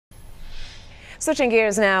Switching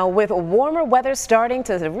gears now, with warmer weather starting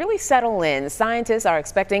to really settle in, scientists are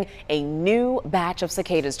expecting a new batch of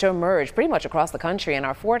cicadas to emerge pretty much across the country. And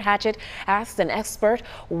our Fort Hatchett asked an expert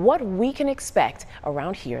what we can expect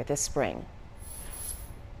around here this spring.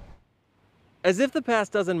 As if the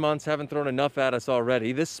past dozen months haven't thrown enough at us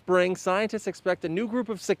already, this spring scientists expect a new group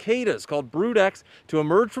of cicadas called Brood X to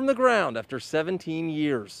emerge from the ground after 17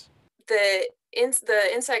 years. The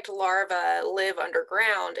insect larvae live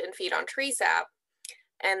underground and feed on tree sap,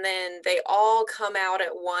 and then they all come out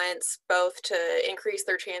at once, both to increase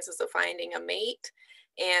their chances of finding a mate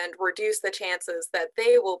and reduce the chances that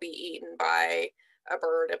they will be eaten by a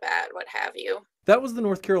bird, a bat, what have you. That was the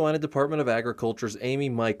North Carolina Department of Agriculture's Amy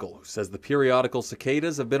Michael, who says the periodical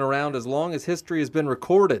cicadas have been around as long as history has been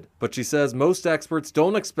recorded. But she says most experts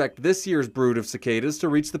don't expect this year's brood of cicadas to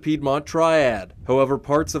reach the Piedmont Triad. However,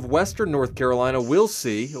 parts of western North Carolina will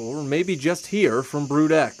see, or maybe just hear, from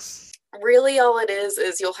Brood X. Really all it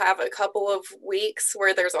is you'll have a couple of weeks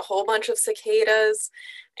where there's a whole bunch of cicadas,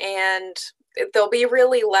 and they'll be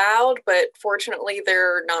really loud, but fortunately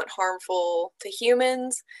they're not harmful to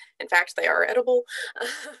humans. In fact, they are edible.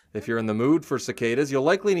 If you're in the mood for cicadas, you'll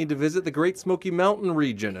likely need to visit the Great Smoky Mountain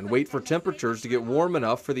region and wait for temperatures to get warm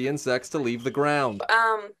enough for the insects to leave the ground.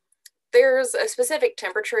 There's a specific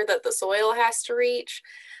temperature that the soil has to reach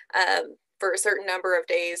for a certain number of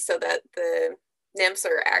days so that the nymphs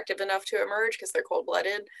are active enough to emerge, because they're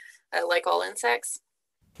cold-blooded, like all insects.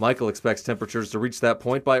 Michael expects temperatures to reach that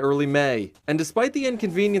point by early May. And despite the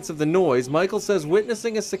inconvenience of the noise, Michael says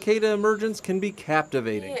witnessing a cicada emergence can be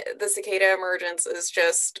captivating. The cicada emergence is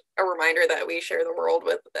just a reminder that we share the world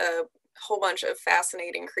with a whole bunch of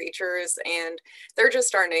fascinating creatures, and they're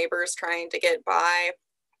just our neighbors trying to get by.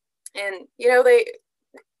 And, you know,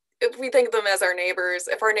 if we think of them as our neighbors,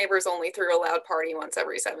 if our neighbors only threw a loud party once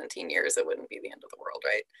every 17 years, it wouldn't be the end of the world,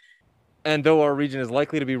 right? And though our region is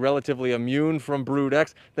likely to be relatively immune from Brood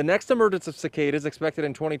X, the next emergence of cicadas expected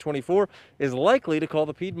in 2024 is likely to call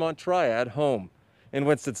the Piedmont Triad home. In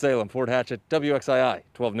Winston-Salem, Fort Hatchett, WXII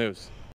 12 News.